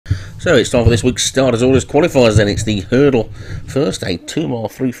So it's time for this week's Starters Orders qualifiers then. It's the hurdle first, a 2 mile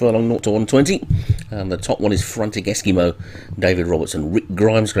 3 furlong 0 to 120. And the top one is Frantic Eskimo, David Robertson, Rick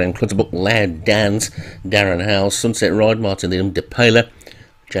Grimes, Graham Clutterbuck, Loud Dans, Darren Howes, Sunset Ride, Martin Needham, DePaler,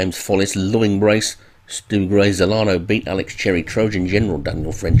 James Follis, Loving Brace, Stu Gray, Zolano Beat, Alex Cherry, Trojan General,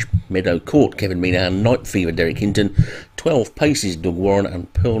 Daniel French, Meadow Court, Kevin Meanahan, Night Fever, Derek Hinton, 12 Paces, Doug Warren,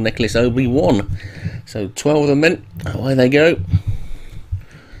 and Pearl Necklace, Obi-Wan. So 12 of them then, away they go.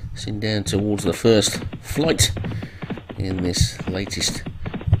 Sitting down towards the first flight in this latest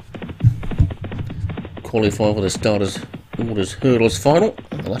qualifier for the Starters Orders Hurdles final.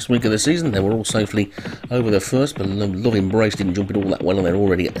 The last week of the season, they were all safely over the first, but Love Embrace didn't jump it all that well, and they're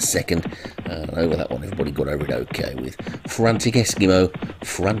already at the second. And over that one, everybody got over it okay, with Frantic Eskimo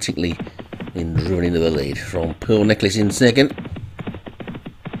frantically being driven into the lead from Pearl Necklace in second.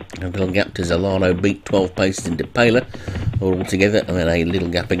 A little gap to Zolano Beat, 12 Paces into Paler, all together, and then a little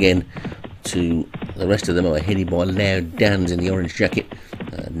gap again to the rest of them, who are headed by Loud Dans in the orange jacket.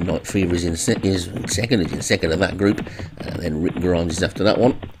 Night Fever is in second of that group, and then Rick Grimes is after that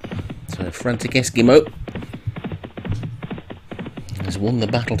one. So Frantic Eskimo has won the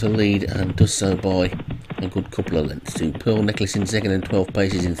battle to lead, and does so by a good couple of lengths to Pearl Necklace in second and 12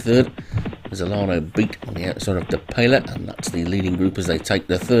 Paces in third. Zolano Beat on the outside of DePaler, and that's the leading group as they take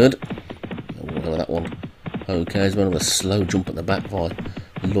the third. Over that one, okay, as well as a slow jump at the back by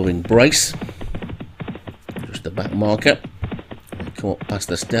Loving Brace. Just the back marker. They come up past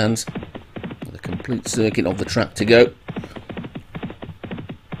the stands with a complete circuit of the track to go.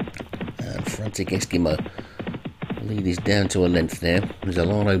 And Frantic Eskimo, lead is down to a length now.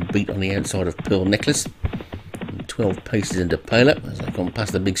 Zolano Beat on the outside of Pearl Necklace. And 12 Paces into Paler as they come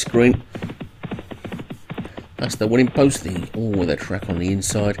past the big screen. Past the winning post, the all-weather track on the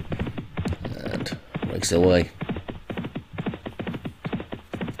inside, and race away.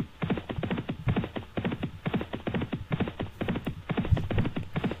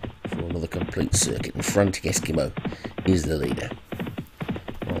 For another complete circuit, and Frantic Eskimo is the leader.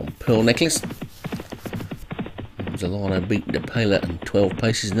 On Pearl Necklace, Zolano Beat DePaler and 12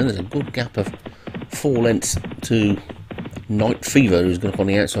 Paces, and then there's a good gap of 4 lengths to Night Fever, who's gone up on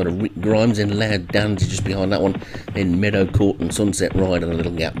the outside of Rick Grimes, and Loud Dans is just behind that one. Then Meadow Court and Sunset Ride, and a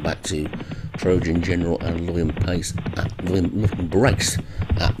little gap back to Trojan General and Loving Brace at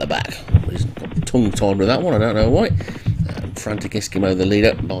the back. He's got tongue tied with that one, I don't know why. Frantic Eskimo the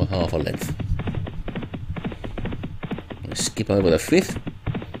leader by half a length. Let's skip over the fifth.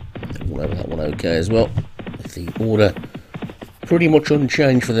 All over that one okay as well. With the order pretty much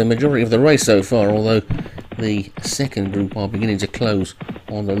unchanged for the majority of the race so far, although the second group are beginning to close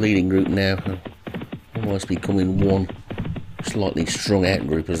on the leading group now, almost becoming one slightly strung out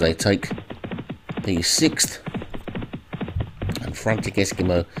group as they take the sixth. And Frantic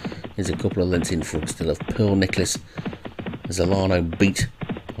Eskimo is a couple of lengths in front still of Pearl Necklace. Zolano Beat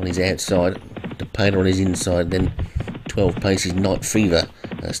on his outside, DePaler on his inside, then 12 Paces Night Fever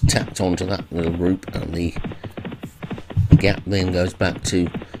has tapped onto that little group, and the gap then goes back to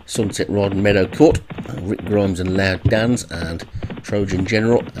Sunset Ride and Meadow Court, Rick Grimes and Loud Dans, and Trojan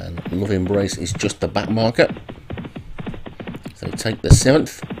General, and Love Embrace is just the back marker. So take the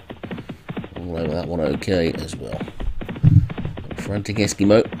 7th, all over that one okay as well. Frantic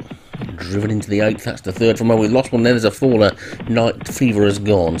Eskimo driven into the 8th, that's the third from where we lost one. Then there's a faller, Night Fever has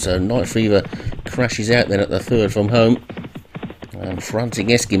gone, so Night Fever crashes out then at the third from home, and Frantic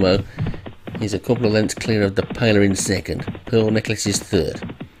Eskimo is a couple of lengths clear of DePaler in second. Pearl Necklace is third.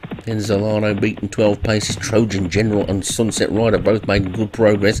 Then Zolano Beat and 12 Paces, Trojan General and Sunset Rider both made good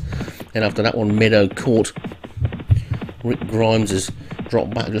progress. Then after that one, Meadow Court. Rick Grimes has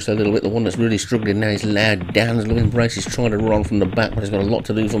dropped back just a little bit. The one that's really struggling now is Loud Dans. Loving Brace is trying to run from the back, but he's got a lot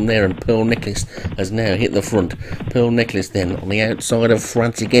to do from there, and Pearl Necklace has now hit the front. Pearl Necklace then on the outside of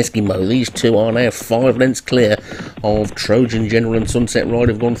Frantic Eskimo. These two are now 5 lengths clear of Trojan General and Sunset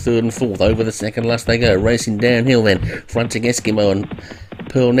Rider, have gone third and fourth. Over the second last they go, racing downhill then. Frantic Eskimo and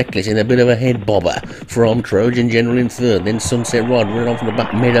Pearl Necklace in a bit of a head bobber from Trojan General in third. Then Sunset Ride running on from the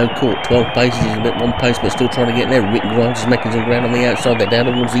back, Meadow Court, 12 Paces is a bit one pace but still trying to get there. Rick Grimes is making some ground on the outside. They're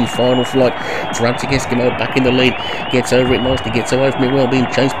down towards the final flight. Frantic Eskimo back in the lead, gets over it nicely, gets away from it well, being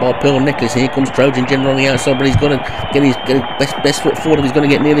chased by Pearl Necklace. Here comes Trojan General on the outside, but he's got to get his best foot forward if he's going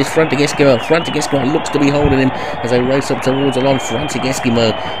to get near this Frantic Eskimo. Frantic Eskimo looks to be holding him as they race up towards the line. Frantic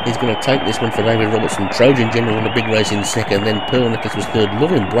Eskimo is going to take this one for David Robertson. Trojan General in the big race in second, then Pearl Necklace was third.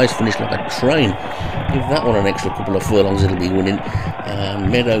 Love Embrace finished like a train. Give that one an extra couple of furlongs, it'll be winning.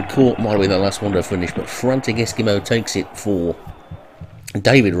 Meadow Court might be the last one to finish, but Frantic Eskimo takes it for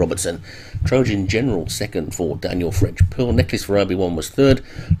David Robertson, Trojan General second for Daniel French, Pearl Necklace for Obi-Wan was third,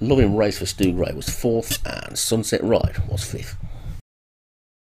 Loving Race for Stu Gray was fourth, and Sunset Ride was fifth.